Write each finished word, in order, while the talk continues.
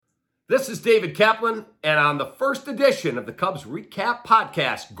This is David Kaplan, and on the first edition of the Cubs Recap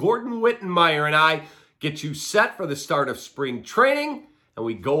Podcast, Gordon Wittenmyer and I get you set for the start of spring training, and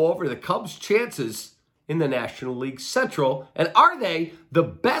we go over the Cubs' chances in the National League Central, and are they the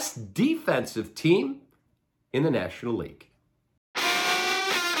best defensive team in the National League?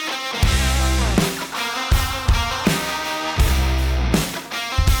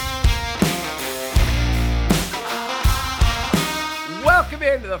 Welcome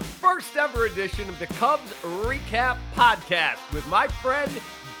into the first ever edition of the Cubs Recap Podcast with my friend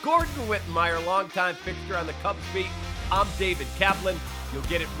Gordon Wittenmyer, longtime fixture on the Cubs beat. I'm David Kaplan. You'll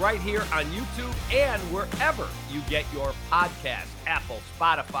get it right here on YouTube and wherever you get your podcast, Apple,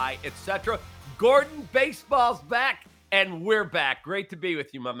 Spotify, etc. Gordon, baseball's back, and we're back. Great to be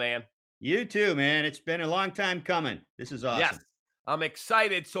with you, my man. You too, man. It's been a long time coming. This is awesome. Yes, I'm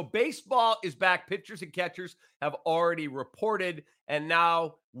excited. So baseball is back. Pitchers and catchers have already reported, and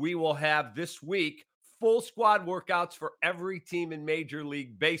now we will have this week full squad workouts for every team in Major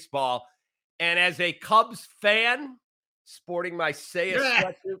League Baseball. And as a Cubs fan, sporting my Say It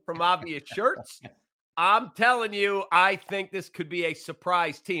sweatshirt from Obvious Shirts, I'm telling you, I think this could be a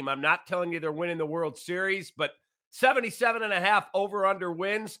surprise team. I'm not telling you they're winning the World Series, but 77.5 over-under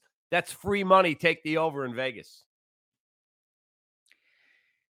wins, that's free money. Take the over in Vegas.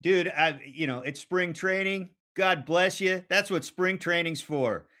 Dude, it's spring training. God bless you. That's what spring training's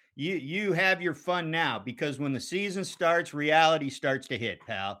for. You have your fun now, because when the season starts, reality starts to hit,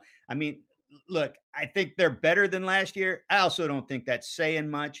 pal. I mean, look, I think they're better than last year. I also don't think that's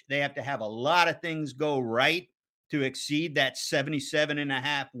saying much. They have to have a lot of things go right to exceed that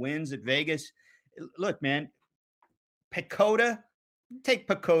 77.5 wins at Vegas. Look, man, take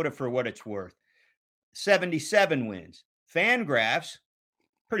Pacoda for what it's worth. 77 wins. Fangraphs,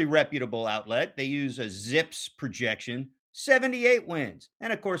 pretty reputable outlet. They use a Zips projection, 78 wins.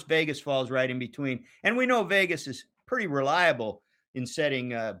 And of course, Vegas falls right in between. And we know Vegas is pretty reliable in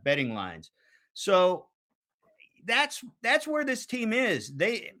setting betting lines. So that's where this team is.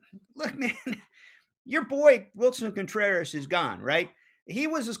 Look, man, your boy Wilson Contreras is gone, right? He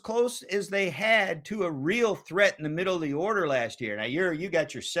was as close as they had to a real threat in the middle of the order last year. Now you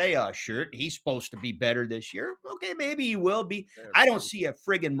got your Sayas shirt. He's supposed to be better this year. Okay, maybe he will be. I don't see a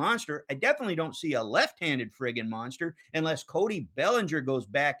friggin' monster. I definitely don't see a left-handed friggin' monster unless Cody Bellinger goes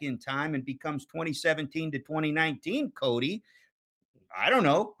back in time and becomes 2017 to 2019 Cody. I don't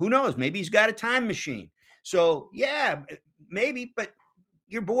know. Who knows? Maybe he's got a time machine. So yeah, maybe. But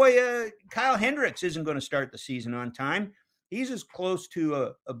your boy Kyle Hendricks isn't going to start the season on time. He's as close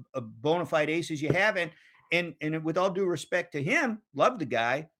to a bona fide ace as you have. And with all due respect to him, love the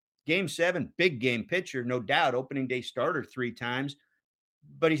guy. Game 7, big game pitcher, no doubt. Opening day starter 3 times.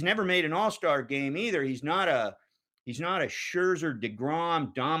 But he's never made an all-star game either. He's not a Scherzer,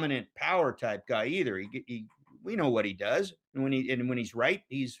 DeGrom, dominant power type guy either. We know what he does. And when he's right,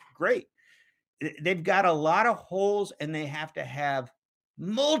 he's great. They've got a lot of holes, and they have to have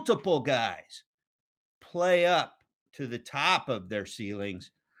multiple guys play up to the top of their ceilings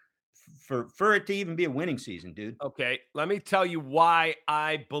for it to even be a winning season, dude. Okay, let me tell you why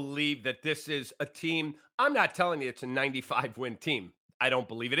I believe that this is a team. I'm not telling you it's a 95-win team. I don't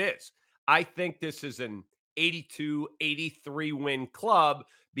believe it is. I think this is an 82, 83-win club,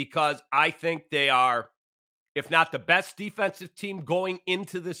 because I think they are, if not the best defensive team going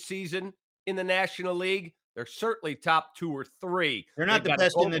into the season in the National League, they're certainly top 2 or 3. They're not the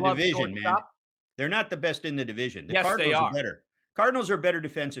best in the division, man. They're not the best in the division. The Cardinals are better. Cardinals are a better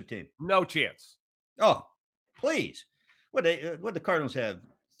defensive team. No chance. Oh, please. What the Cardinals have?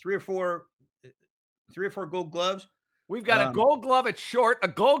 3 or 4 Gold Gloves. We've got a Gold Glove at short, a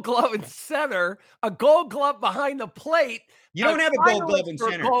Gold Glove in center, a Gold Glove behind the plate. You don't have a Gold Glove in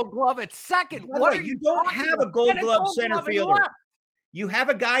center. Gold Glove at second. You don't have a Gold Glove center fielder. You have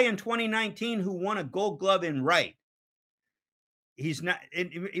a guy in 2019 who won a Gold Glove in right. He's not.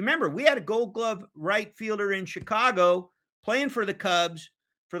 Remember, we had a Gold Glove right fielder in Chicago playing for the Cubs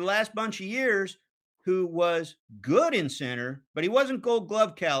for the last bunch of years, who was good in center, but he wasn't Gold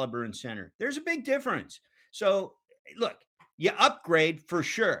Glove caliber in center. There's a big difference. So look, you upgrade for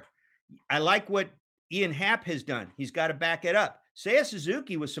sure. I like what Ian Happ has done. He's got to back it up. Seiya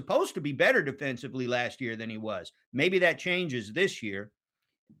Suzuki was supposed to be better defensively last year than he was. Maybe that changes this year.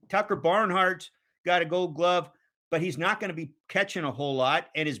 Tucker Barnhart's got a Gold Glove, but he's not going to be catching a whole lot,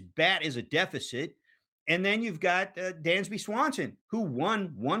 and his bat is a deficit. And then you've got Dansby Swanson, who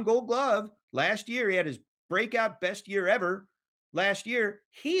won 1 Gold Glove last year. He had his breakout best year ever last year.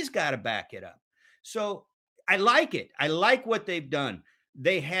 He's got to back it up. So I like it. I like what they've done.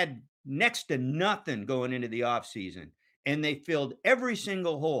 They had next to nothing going into the offseason. and they filled every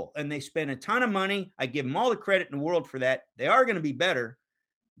single hole, and they spent a ton of money. I give them all the credit in the world for that. They are going to be better,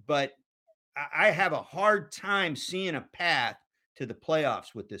 but I have a hard time seeing a path to the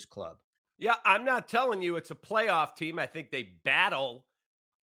playoffs with this club. Yeah, I'm not telling you it's a playoff team. I think they battle,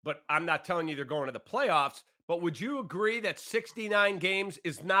 but I'm not telling you they're going to the playoffs. But would you agree that 69 games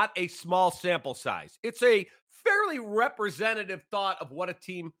is not a small sample size? It's a fairly representative thought of what a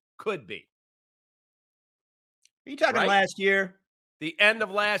team could be, Are you talking right? last year? The end of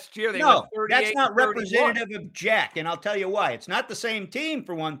last year, they went No, that's 38 and not 31. representative of Jack, and I'll tell you why. It's not the same team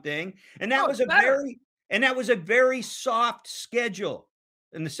for one thing, and No, that it's was a better. very soft schedule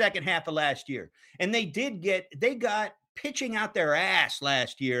in the second half of last year. And they got pitching out their ass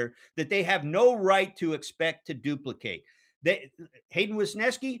last year that they have no right to expect to duplicate. They, Hayden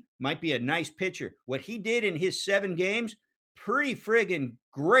Wisniewski might be a nice pitcher. What he did in his 7 games, pretty friggin'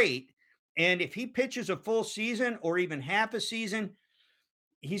 great. And if he pitches a full season or even half a season,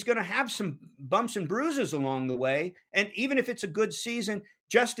 he's going to have some bumps and bruises along the way. And even if it's a good season,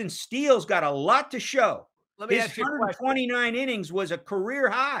 Justin Steele's got a lot to show. Let me His ask you a question. 129 innings was a career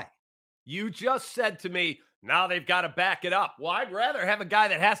high. You just said to me, now they've got to back it up. Well, I'd rather have a guy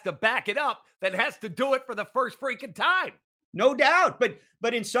that has to back it up than has to do it for the first freaking time. No doubt.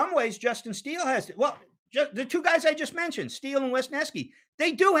 But in some ways, Justin Steele has to. Well, just the 2 guys I just mentioned, Steele and Wisniewski,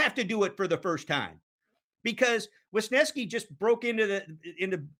 they do have to do it for the first time, because Wisniewski just broke into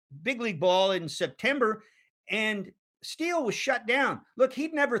big league ball in September, and Steele was shut down. Look,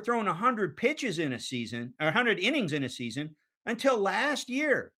 he'd never thrown 100 pitches in a season or 100 innings in a season until last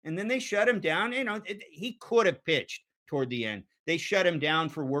year, and then they shut him down. He could have pitched toward the end. They shut him down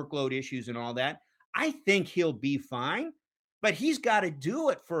for workload issues and all that. I think he'll be fine, but he's got to do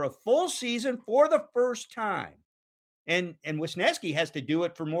it for a full season for the first time. And Wisniewski has to do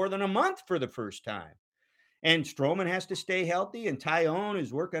it for more than a month for the first time. And Stroman has to stay healthy, and Tyone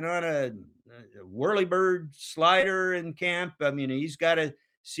is working on a whirlybird slider in camp. I mean, he's got to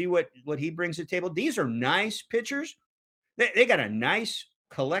see what he brings to the table. These are nice pitchers. They got a nice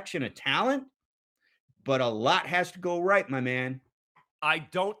collection of talent, but a lot has to go right, my man. I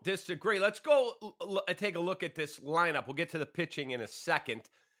don't disagree. Let's go take a look at this lineup. We'll get to the pitching in a second.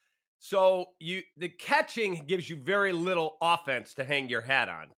 So the catching gives you very little offense to hang your hat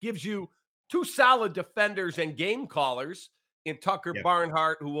on. Gives you 2 solid defenders and game callers in Tucker Yeah.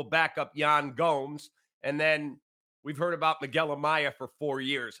 Barnhart, who will back up Yan Gomes. And then we've heard about Miguel Amaya for 4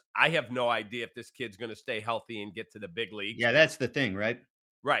 years. I have no idea if this kid's going to stay healthy and get to the big leagues. Yeah, that's the thing, right?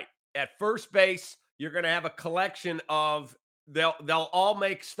 Right. At first base, you're going to have a collection of they'll all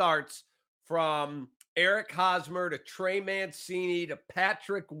make starts from Eric Hosmer to Trey Mancini to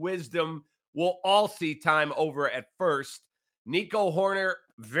Patrick Wisdom. Will all see time over at first. Nico Horner,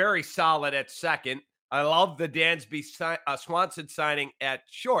 very solid at second. I love the Dansby Swanson signing at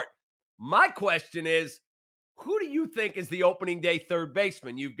short. My question is, who do you think is the opening day third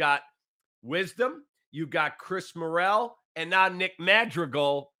baseman? You've got Wisdom, you've got Chris Morel, and now Nick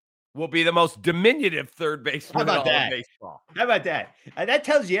Madrigal will be the most diminutive third baseman in all of baseball. How about that? That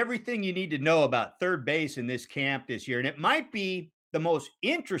tells you everything you need to know about third base in this camp this year. And it might be the most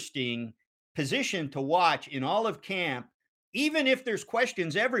interesting position to watch in all of camp, even if there's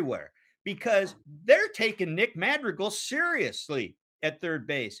questions everywhere, because they're taking Nick Madrigal seriously at third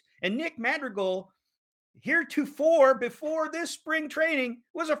base. And Nick Madrigal, heretofore, before this spring training,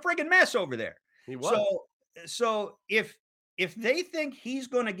 was a friggin' mess over there. He was. So if they think he's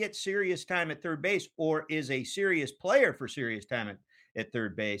going to get serious time at third base, or is a serious player for serious time at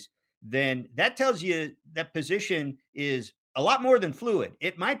third base, then that tells you that position is a lot more than fluid.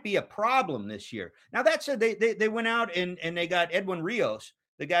 It might be a problem this year. Now, that said, they went out and they got Edwin Rios,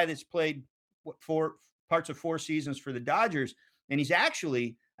 the guy that's played 4 parts of 4 seasons for the Dodgers, and he's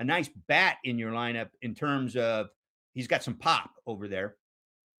actually a nice bat in your lineup in terms of he's got some pop over there.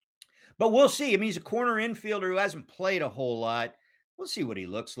 But we'll see. I mean, he's a corner infielder who hasn't played a whole lot. We'll see what he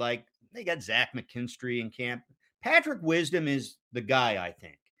looks like. They got Zach McKinstry in camp. Patrick Wisdom is the guy, I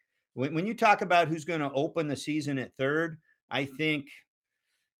think. When you talk about who's going to open the season at third, I think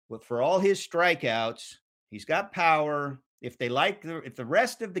for all his strikeouts, he's got power. If the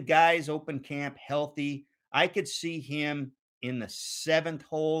rest of the guys open camp healthy, I could see him in the 7th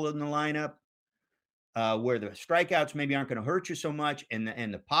hole in the lineup. Where the strikeouts maybe aren't going to hurt you so much, and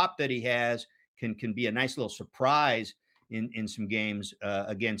the pop that he has can be a nice little surprise in some games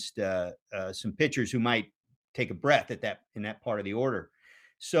against some pitchers who might take a breath in that part of the order.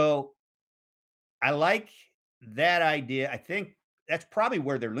 So I like that idea. I think that's probably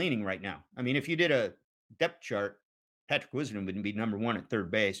where they're leaning right now. I mean, if you did a depth chart, Patrick Wisdom would be number 1 at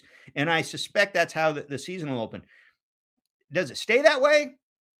third base, and I suspect that's how the season will open. does it stay that way?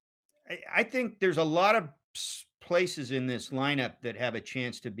 I think there's a lot of places in this lineup that have a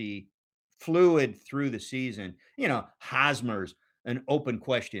chance to be fluid through the season. Hosmer's an open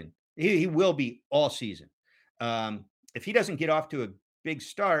question. He will be all season. If he doesn't get off to a big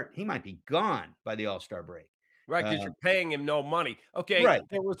start, he might be gone by the All-Star break. Right, because you're paying him no money. Okay, Right.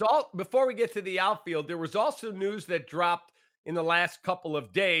 Before we get to the outfield, there was also news that dropped in the last couple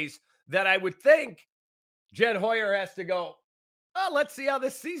of days that I would think Jed Hoyer has to go, oh, let's see how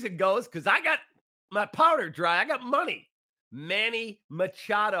this season goes because I got my powder dry. I got money. Manny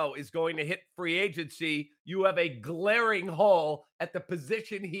Machado is going to hit free agency. You have a glaring hole at the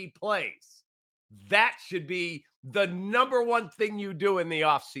position he plays. That should be the number one thing you do in the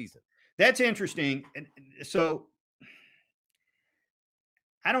offseason. That's interesting. So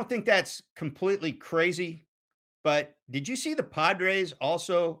I don't think that's completely crazy, but did you see the Padres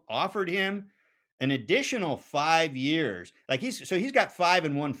also offered him an additional 5 years? He's got 5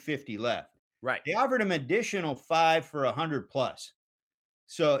 and 150 left. Right. They offered him additional 5 for 100 plus.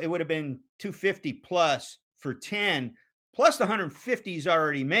 So it would have been 250 plus for 10 plus the 150 he's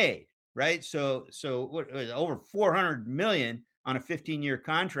already made, right? So what, over 400 million on a 15-year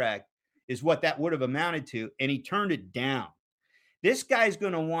contract is what that would have amounted to, and he turned it down. This guy's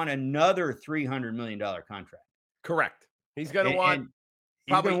going to want another $300 million contract. Correct. He's going to want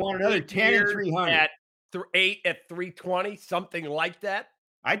probably another 10 and 300 at 8 at 320, something like that.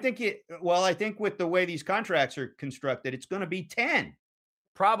 I think with the way these contracts are constructed, it's going to be 10.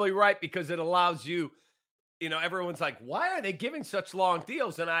 Probably right, because it allows you, everyone's like, why are they giving such long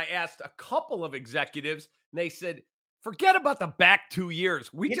deals? And I asked a couple of executives, and they said, forget about the back 2 years.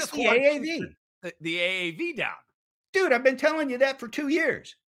 It's just the AAV. The AAV down. Dude, I've been telling you that for 2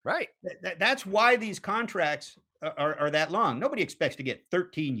 years. Right. That's why these contracts are that long. Nobody expects to get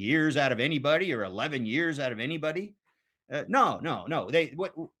 13 years out of anybody or 11 years out of anybody. No.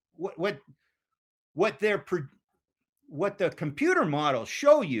 What the computer models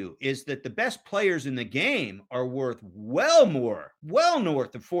show you is that the best players in the game are worth well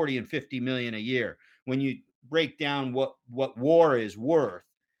north of 40 and 50 million a year when you break down what WAR is worth,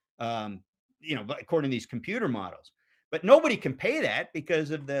 according to these computer models. But nobody can pay that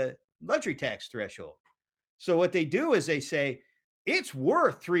because of the luxury tax threshold. So what they do is they say it's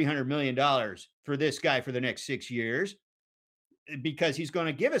worth $300 million for this guy for the next 6 years because he's going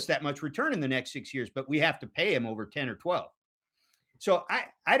to give us that much return in the next 6 years, but we have to pay him over 10 or 12. So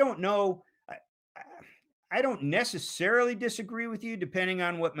I don't know. I don't necessarily disagree with you, depending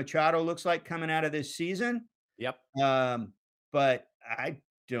on what Machado looks like coming out of this season. Yep. But I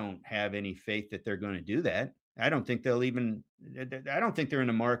don't have any faith that they're going to do that. I don't think they're in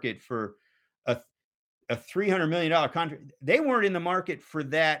the market for a $300 million contract. They weren't in the market for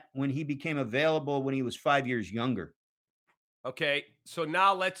that when he became available when he was 5 years younger. Okay, so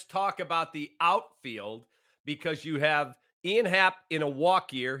now let's talk about the outfield because you have Ian Happ in a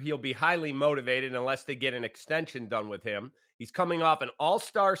walk year. He'll be highly motivated unless they get an extension done with him. He's coming off an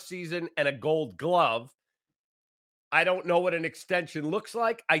all-star season and a gold glove. I don't know what an extension looks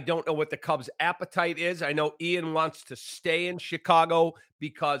like. I don't know what the Cubs' appetite is. I know Ian wants to stay in Chicago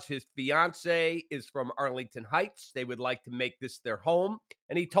because his fiance is from Arlington Heights. They would like to make this their home.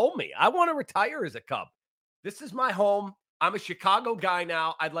 And he told me, I want to retire as a Cub. This is my home. I'm a Chicago guy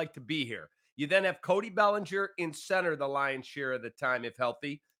now. I'd like to be here. You then have Cody Bellinger in center the lion's share of the time, if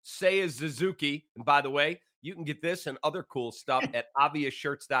healthy. Seiya Suzuki. And by the way, you can get this and other cool stuff at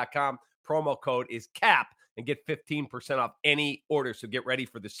obviousshirts.com. Promo code is CAP and get 15% off any order. So get ready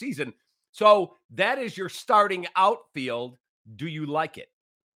for the season. So that is your starting outfield. Do you like it?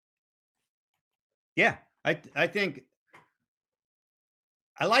 Yeah, I think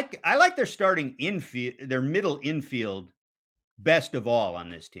I like their starting infield, their middle infield best of all on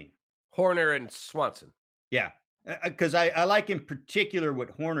this team. Hoerner and Swanson. Yeah, because I like in particular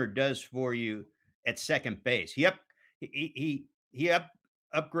what Hoerner does for you at second base. He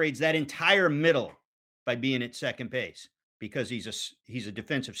upgrades that entire middle by being at second base because he's a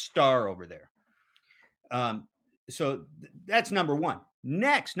defensive star over there. So that's number one.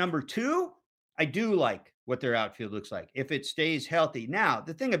 Next, number two, I do like what their outfield looks like if it stays healthy. Now,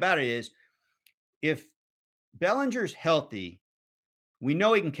 the thing about it is, if Bellinger's healthy, we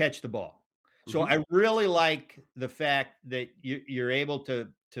know he can catch the ball. So I really like the fact that you're able to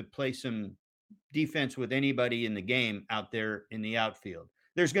play some defense with anybody in the game out there in the outfield.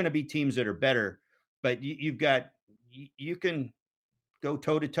 There's going to be teams that are better, but you can go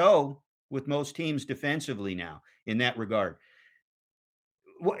toe to toe with most teams defensively now in that regard.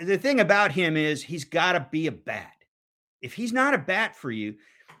 The thing about him is he's got to be a bat. If he's not a bat for you,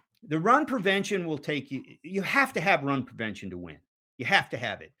 The run prevention will take you. You have to have run prevention to win. You have to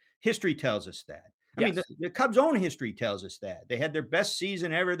have it. History tells us that. I mean, Yes. the Cubs' own history tells us that. They had their best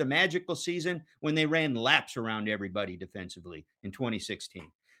season ever, the magical season, when they ran laps around everybody defensively in 2016.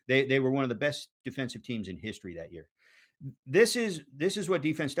 They were one of the best defensive teams in history that year. This is what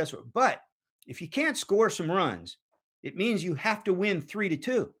defense does. But if you can't score some runs, it means you have to win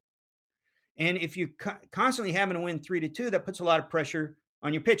 3-2. And if you constantly having to win 3-2, that puts a lot of pressure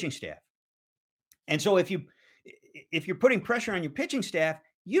on your pitching staff. And so if you're putting pressure on your pitching staff,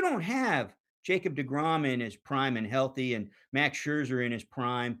 you don't have Jacob deGrom in his prime and healthy, and Max Scherzer in his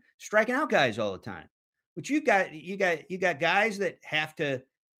prime, striking out guys all the time. But you got guys that have to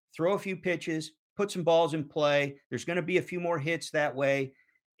throw a few pitches, put some balls in play. There's going to be a few more hits that way.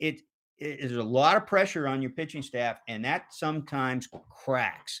 It is a lot of pressure on your pitching staff, and that sometimes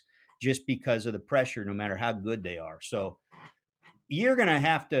cracks just because of the pressure, no matter how good they are. So you're going to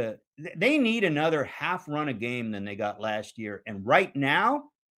have to, they need another half run a game than they got last year. And right now,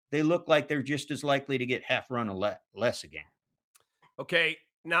 they look like they're just as likely to get half run less again. Okay,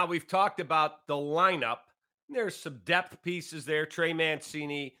 now we've talked about the lineup. There's some depth pieces there. Trey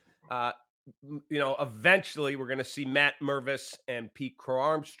Mancini, eventually we're going to see Matt Mervis and Pete Crow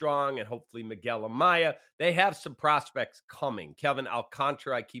Armstrong and hopefully Miguel Amaya. They have some prospects coming. Kevin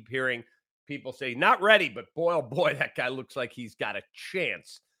Alcantara, I keep hearing people say, not ready, but boy, oh boy, that guy looks like he's got a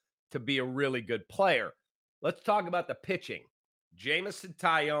chance to be a really good player. Let's talk about the pitching. Jameson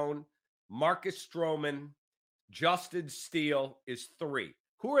Taillon, Marcus Stroman, Justin Steele is 3.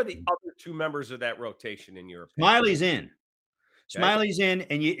 Who are the other 2 members of that rotation in your opinion? Smiley's in. Smiley's in,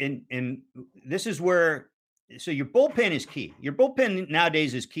 and this is where, so your bullpen is key. Your bullpen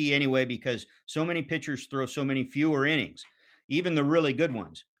nowadays is key anyway, because so many pitchers throw so many fewer innings, even the really good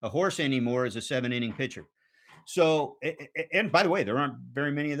ones. A horse anymore is a 7-inning pitcher. So, and by the way, there aren't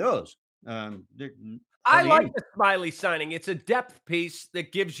very many of those. I like the Smiley signing. It's a depth piece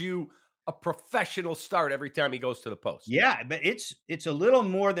that gives you a professional start every time he goes to the post. Yeah, but it's a little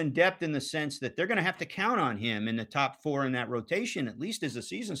more than depth in the sense that they're going to have to count on him in the top 4 in that rotation, at least as the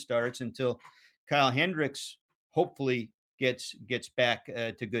season starts, until Kyle Hendricks hopefully gets back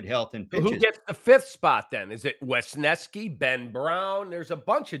to good health and pitches. Who gets the 5th spot then? Is it Wesneski, Ben Brown? There's a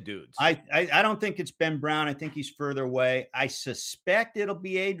bunch of dudes. I don't think it's Ben Brown. I think he's further away. I suspect it'll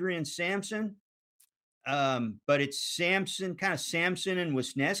be Adrian Sampson. But it's Sampson and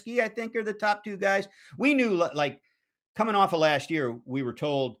Wesneski, I think, are the top 2 guys. We knew, like, coming off of last year, we were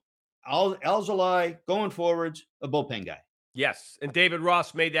told Alzolay going forwards, a bullpen guy. Yes, and David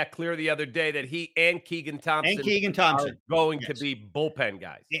Ross made that clear the other day that he and Keegan Thompson are going to be bullpen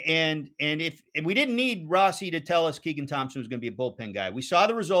guys. And we didn't need Rossi to tell us Keegan Thompson was going to be a bullpen guy. We saw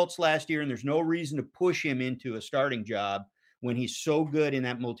the results last year, and there's no reason to push him into a starting job when he's so good in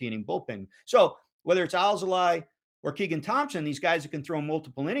that multi-inning bullpen. So whether it's Alzolay or Keegan Thompson, these guys that can throw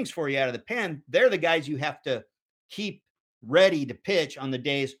multiple innings for you out of the pen, they're the guys you have to keep ready to pitch on the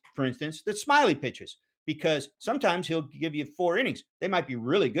days, for instance, that Smiley pitches, because sometimes he'll give you 4 innings. They might be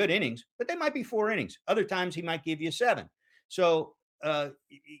really good innings, but they might be 4 innings. Other times he might give you 7. So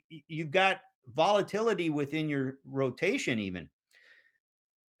you've got volatility within your rotation even.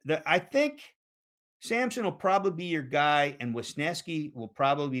 I think Sampson will probably be your guy, and Wesneski will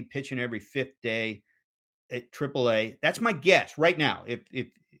probably be pitching every 5th day at AAA. That's my guess right now.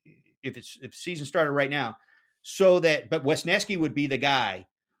 If season started right now, but Wesneski would be the guy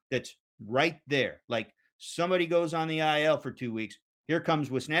that's right there. Like, somebody goes on the IL for 2 weeks, here comes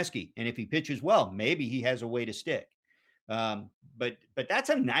Wesneski, and if he pitches well, maybe he has a way to stick. But that's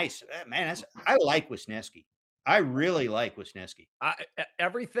a nice man. I like Wesneski. I really like Wesneski.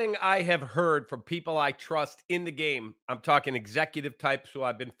 Everything I have heard from people I trust in the game, I'm talking executive types who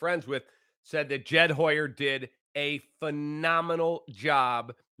I've been friends with, said that Jed Hoyer did a phenomenal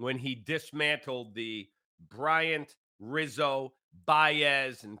job when he dismantled the Bryant, Rizzo,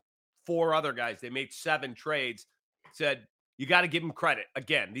 Baez, and 4 other guys. They made 7 trades. Said, you got to give them credit.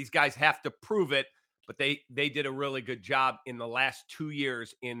 Again, these guys have to prove it, but they did a really good job in the last 2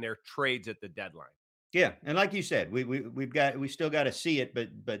 years in their trades at the deadline. Yeah, and like you said, we still got to see it,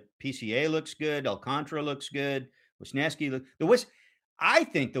 but PCA looks good, Alcantara looks good, Wesneski I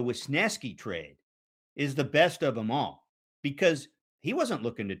think the Wesneski trade is the best of them all, because he wasn't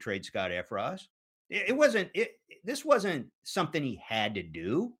looking to trade Scott Effross. This wasn't something he had to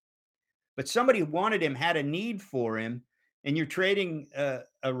do, but somebody wanted him, had a need for him, and you're trading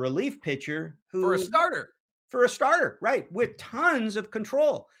a relief pitcher for a starter, right, with tons of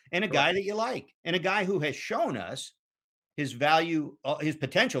control, and a guy that you like, and a guy who has shown us his value, his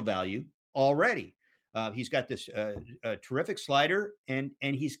potential value already. He's got this terrific slider, and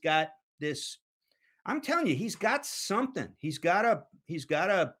he's got this. I'm telling you, he's got something. He's got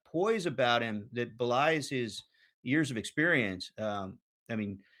a poise about him that belies his years of experience. I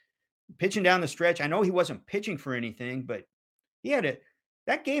mean, pitching down the stretch. I know he wasn't pitching for anything, but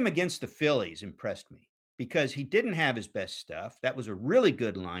that game against the Phillies impressed me because he didn't have his best stuff. That was a really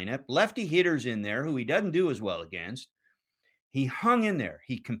good lineup. Lefty hitters in there who he doesn't do as well against. He hung in there.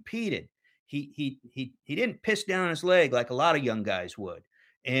 He competed. He didn't piss down his leg like a lot of young guys would.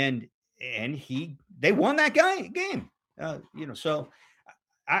 And they won that game. So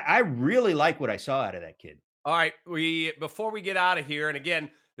I really like what I saw out of that kid. All right, before we get out of here, and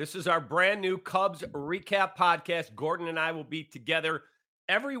again, this is our brand new Cubs recap podcast. Gordon and I will be together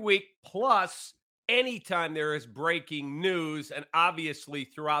every week, plus anytime there is breaking news. And obviously,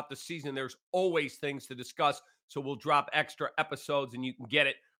 throughout the season, there's always things to discuss. So we'll drop extra episodes, and you can get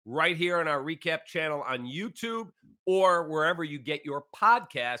it right here on our recap channel on YouTube or wherever you get your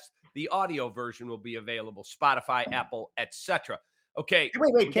podcast. The audio version will be available, Spotify, Apple, etc. Okay.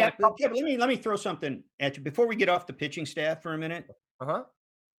 Wait, Cap. Let me throw something at you before we get off the pitching staff for a minute.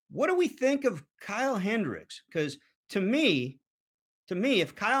 What do we think of Kyle Hendricks? Because to me,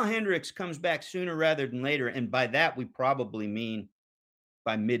 if Kyle Hendricks comes back sooner rather than later, and by that we probably mean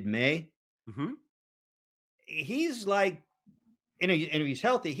by mid-May, he's like, and if he's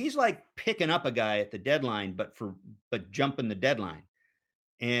healthy, he's like picking up a guy at the deadline, but jumping the deadline.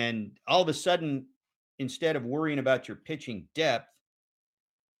 And all of a sudden, instead of worrying about your pitching depth,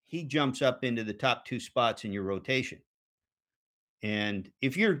 he jumps up into the top 2 spots in your rotation. And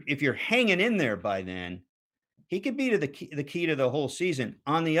if you're hanging in there by then, he could be the key to the whole season.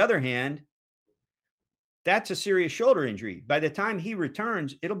 On the other hand, that's a serious shoulder injury. By the time he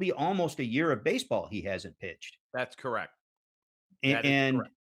returns, it'll be almost a year of baseball he hasn't pitched. That's correct. Correct.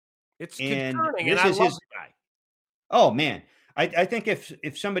 It's concerning, and I love the guy. Oh man, I think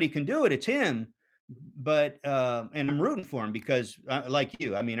if somebody can do it, it's him. But and I'm rooting for him because, like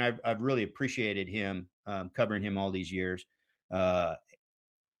you, I mean, I've really appreciated him covering him all these years, and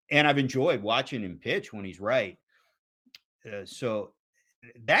I've enjoyed watching him pitch when he's right. So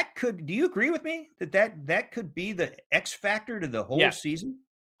that could. Do you agree with me that could be the X factor to the whole season?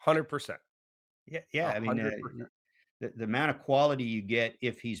 100%. Yeah. I mean, the amount of quality you get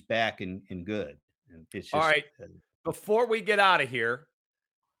if he's back and good. It's just, all right. Before we get out of here,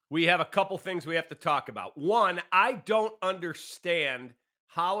 we have a couple things we have to talk about. One, I don't understand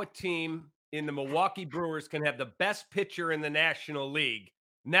how a team in the Milwaukee Brewers can have the best pitcher in the National League,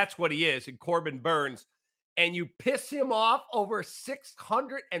 and that's what he is, in Corbin Burnes, and you piss him off over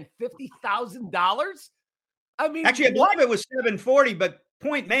 $650,000? I mean, actually, I believe it was $740, but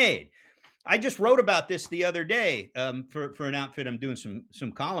point made. I just wrote about this the other day for an outfit I'm doing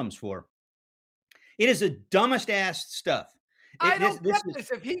some columns for. It is the dumbest ass stuff. I don't get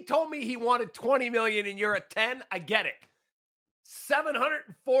this. If he told me he wanted $20 million and you're at 10, I get it.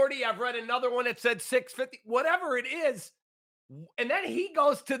 740. I've read another one that said 650, whatever it is. And then he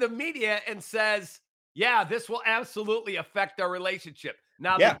goes to the media and says, yeah, this will absolutely affect our relationship.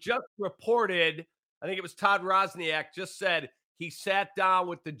 Now, they just reported, I think it was Todd Wozniak just said he sat down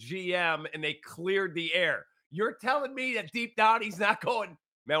with the GM and they cleared the air. You're telling me that deep down he's not going,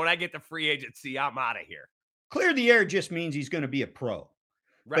 man, when I get to free agency, I'm out of here. Clear the air just means he's going to be a pro.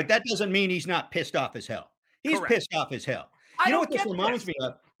 Right. But that doesn't mean he's not pissed off as hell. He's pissed off as hell. You know what this reminds me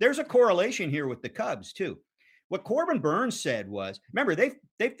of? There's a correlation here with the Cubs, too. What Corbin Burnes said was, remember,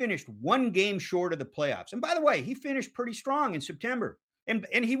 they finished 1 game short of the playoffs. And by the way, he finished pretty strong in September. And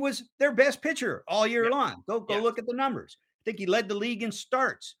he was their best pitcher all year long. Go look at the numbers. I think he led the league in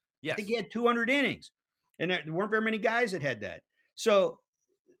starts. I think he had 200 innings. And there weren't very many guys that had that. So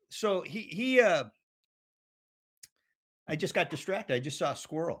he I just got distracted. I just saw a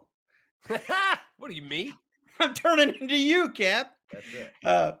squirrel. What do you mean? I'm turning into you, Cap. That's it.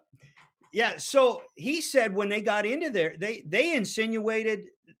 Yeah. So he said when they got into there, they insinuated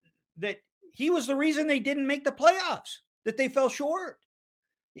that he was the reason they didn't make the playoffs, that they fell short.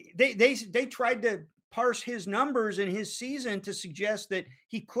 They tried to parse his numbers in his season to suggest that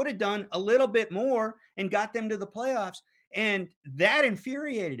he could have done a little bit more and got them to the playoffs. And that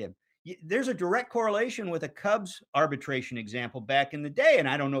infuriated him. There's a direct correlation with a Cubs arbitration example back in the day. And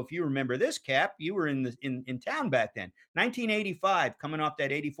I don't know if you remember this, Cap. You were in town back then. 1985, coming off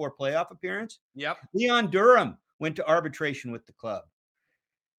that 84 playoff appearance. Yep. Leon Durham went to arbitration with the club.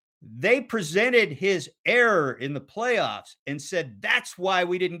 They presented his error in the playoffs and said, that's why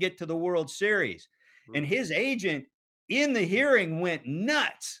we didn't get to the World Series. Mm-hmm. And his agent in the hearing went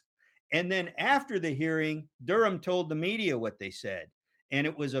nuts. And then after the hearing, Durham told the media what they said. and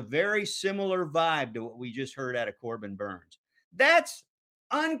it was a very similar vibe to what we just heard out of Corbin Burns. That's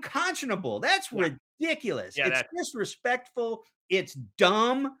unconscionable. That's ridiculous. Yeah, it's disrespectful. It's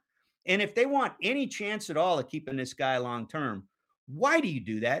dumb. And if they want any chance at all of keeping this guy long term, why do you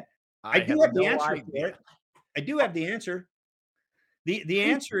do that? I do have the answer for it. I do have the answer. The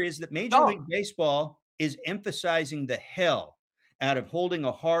answer is that Major League Baseball is emphasizing the hell out of holding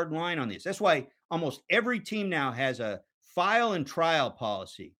a hard line on this. That's why almost every team now has a file and trial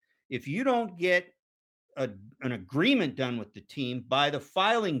policy. If you don't get an agreement done with the team by the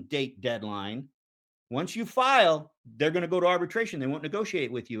filing date deadline, once you file, they're going to go to arbitration. They won't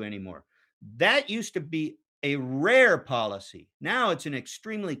negotiate with you anymore. That used to be a rare policy. Now it's an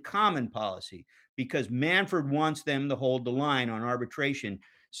extremely common policy because Manfred wants them to hold the line on arbitration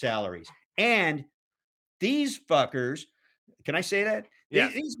salaries. And these fuckers, can I say that? Yeah.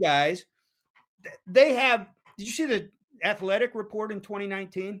 These guys, they have, did you see the Athletic report in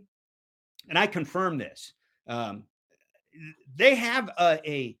 2019? And I confirm this. They have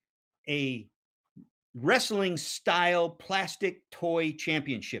a wrestling style plastic toy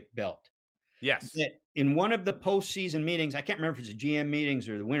championship belt. Yes. In one of the postseason meetings, I can't remember if it's the GM meetings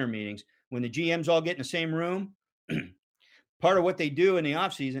or the winter meetings, when the GMs all get in the same room, part of what they do in the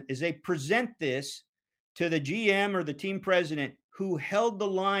offseason is they present this to the GM or the team president who held the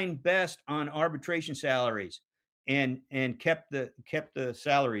line best on arbitration salaries and kept the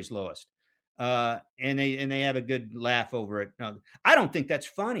salaries lowest. And they have a good laugh over it. No, I don't think that's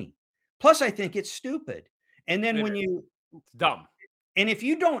funny. Plus, I think it's stupid. And then it's dumb. And if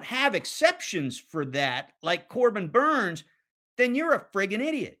you don't have exceptions for that, like Corbin Burns, then you're a friggin'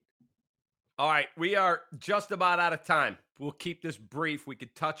 idiot. All right, we are just about out of time. We'll keep this brief. We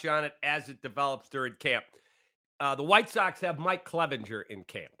could touch on it as it develops during camp. The White Sox have Mike Clevinger in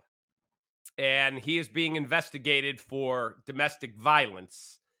camp, and he is being investigated for domestic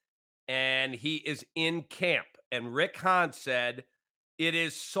violence, and he is in camp. And Rick Hahn said, it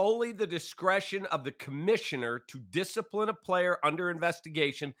is solely the discretion of the commissioner to discipline a player under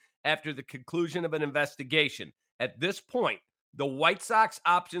investigation after the conclusion of an investigation. At this point, the White Sox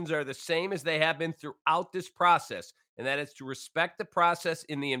options are the same as they have been throughout this process, and that is to respect the process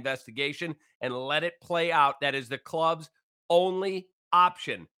in the investigation and let it play out. That is the club's only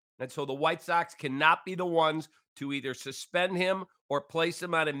option. And so the White Sox cannot be the ones to either suspend him or place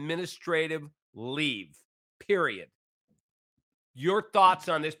him on administrative leave, period. Your thoughts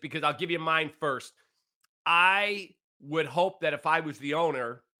on this, because I'll give you mine first. I would hope that if I was the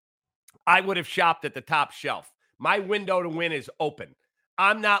owner, I would have shopped at the top shelf. My window to win is open.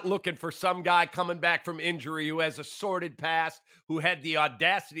 I'm not looking for some guy coming back from injury who has a sordid past, who had the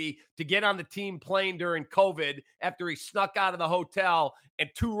audacity to get on the team plane during COVID after he snuck out of the hotel, and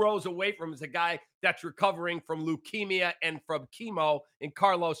 2 rows away from him is a guy that's recovering from leukemia and from chemo in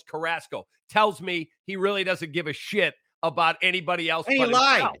Carlos Carrasco. Tells me he really doesn't give a shit about anybody else. And he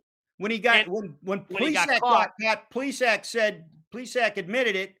lied when he got when Plesac got caught. Plesac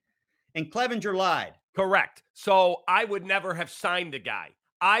admitted it, and Clevinger lied. Correct. So I would never have signed the guy.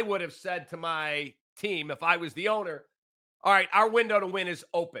 I would have said to my team, if I was the owner, all right, our window to win is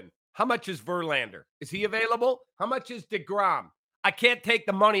open. How much is Verlander? Is he available? How much is DeGrom? I can't take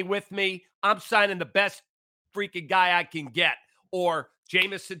the money with me. I'm signing the best freaking guy I can get. Or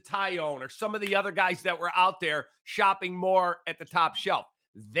Jameson Taillon, or some of the other guys that were out there shopping more at the top shelf.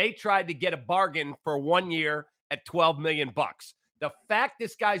 They tried to get a bargain for 1 year at $12 million. The fact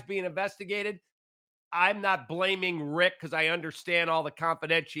this guy's being investigated, I'm not blaming Rick because I understand all the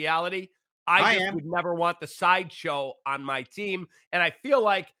confidentiality. I just would never want the sideshow on my team. And I feel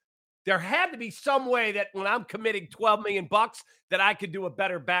like there had to be some way that when I'm committing $12 million that I could do a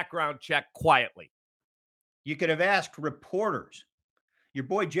better background check quietly. You could have asked reporters. Your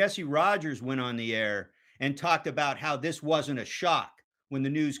boy Jesse Rogers went on the air and talked about how this wasn't a shock when the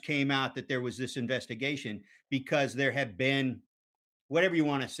news came out that there was this investigation, because there had been, whatever you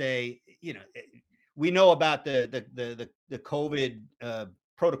want to say, we know about the COVID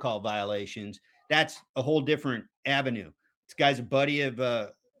protocol violations. That's a whole different avenue. This guy's a buddy of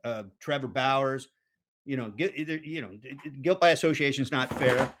Trevor Bauer's. Guilt by association is not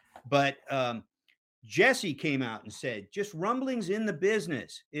fair, but Jesse came out and said, just rumblings in the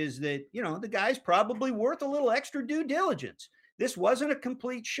business is that, the guy's probably worth a little extra due diligence. This wasn't a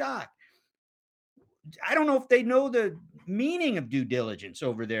complete shock. I don't know if they know the meaning of due diligence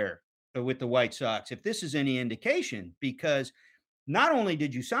over there with the White Sox, if this is any indication, because not only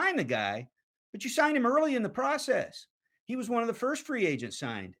did you sign the guy, but you signed him early in the process. He was one of the first free agents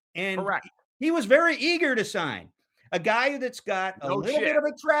signed. And correct, he was very eager to sign. A guy that's got a little bit of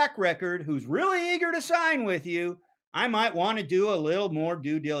a track record, who's really eager to sign with you. I might want to do a little more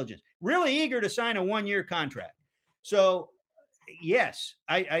due diligence. Really eager to sign a 1-year contract. So, yes,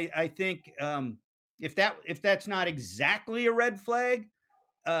 I think if that's not exactly a red flag,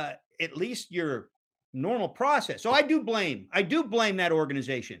 at least your normal process. So I do blame that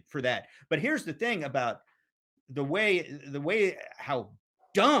organization for that. But here's the thing about the way how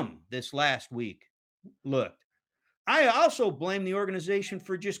dumb this last week looked. I also blame the organization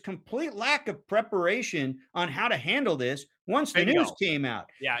for just complete lack of preparation on how to handle this once the news came out.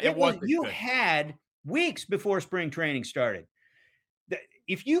 Yeah, it wasn't you good. had weeks before spring training started.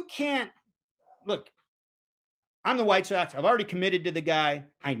 If you can't look, I'm the White Sox. I've already committed to the guy.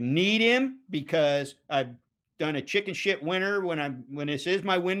 I need him because I've done a chicken shit winter when this is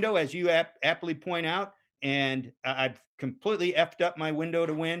my window, as you aptly point out, and I've completely effed up my window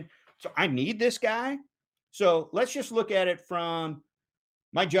to win. So I need this guy. So let's just look at it from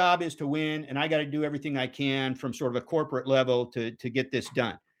my job is to win, and I got to do everything I can from sort of a corporate level to get this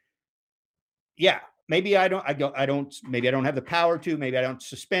done. Yeah, maybe I don't have the power to. Maybe I don't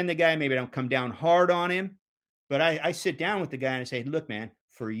suspend the guy. Maybe I don't come down hard on him. But I sit down with the guy and I say, look, man,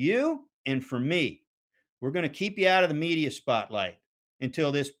 for you and for me, we're going to keep you out of the media spotlight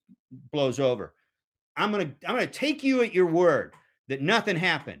until this blows over. I'm going to take you at your word that nothing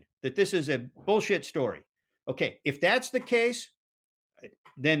happened, that this is a bullshit story. Okay, if that's the case,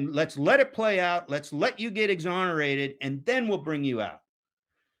 then let's let it play out. Let's let you get exonerated, and then we'll bring you out.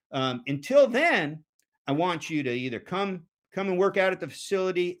 Until then, I want you to either come and work out at the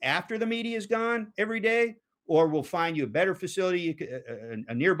facility after the media is gone every day, or we'll find you a better facility,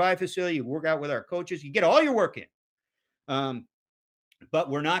 a nearby facility. You work out with our coaches. You get all your work in. But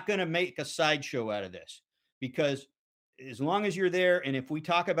we're not going to make a sideshow out of this, because as long as you're there, and if we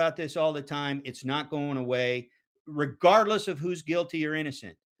talk about this all the time, it's not going away, regardless of who's guilty or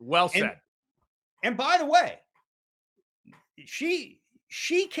innocent. Well said. And by the way, she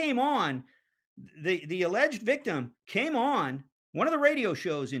came on, the alleged victim came on one of the radio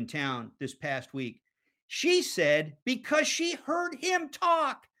shows in town this past week. She said because she heard him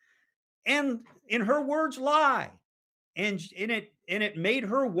talk and, in her words, lie. And it made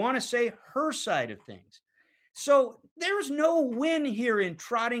her want to say her side of things. So there's no win here in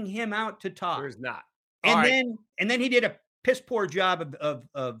trotting him out to talk. There's not. And then he did a piss poor job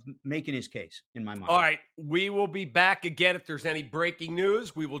of making his case, in my mind. All right. We will be back again. If there's any breaking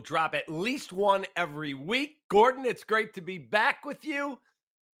news, we will drop at least one every week. Gordon, it's great to be back with you.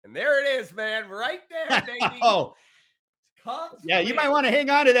 And there it is, man. Right there, baby. Oh, yeah. You might want to hang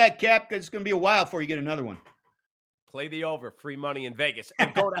on to that, Cap, because it's going to be a while before you get another one. Play the over. Free money in Vegas.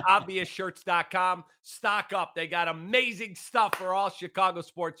 And go to obviousshirts.com. Stock up. They got amazing stuff for all Chicago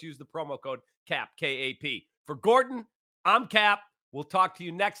sports. Use the promo code CAP, K-A-P. For Gordon, I'm Cap. We'll talk to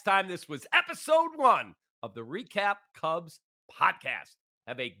you next time. This was episode 1 of the Recap Cubs podcast.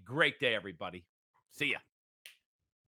 Have a great day, everybody. See ya.